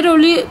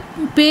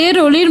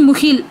பேரொளிர்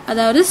முகில்,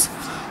 அதாவது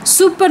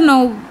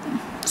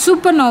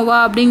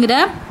சூப்பர்னோவா அப்படிங்கிற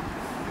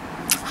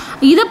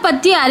இதை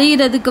பற்றி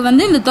அறிகிறதுக்கு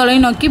வந்து இந்த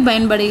தொலைநோக்கி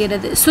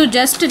பயன்படுகிறது. ஸோ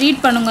ஜஸ்ட் ரீட்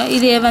பண்ணுங்கள்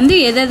இது வந்து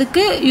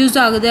எதுக்கு யூஸ்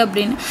ஆகுது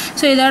அப்படின்னு.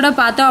 ஸோ இதோட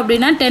பார்த்தோம்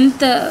அப்படின்னா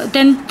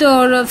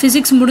டென்த்தோட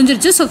ஃபிசிக்ஸ்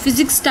முடிஞ்சிருச்சு. ஸோ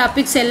ஃபிசிக்ஸ்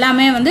டாபிக்ஸ்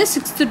எல்லாமே வந்து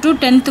 6th to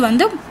 10th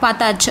வந்து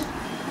பார்த்தாச்சு.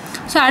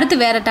 ஸோ அடுத்து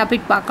வேறு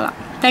டாபிக் பார்க்கலாம்.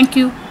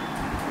 தேங்க்யூ.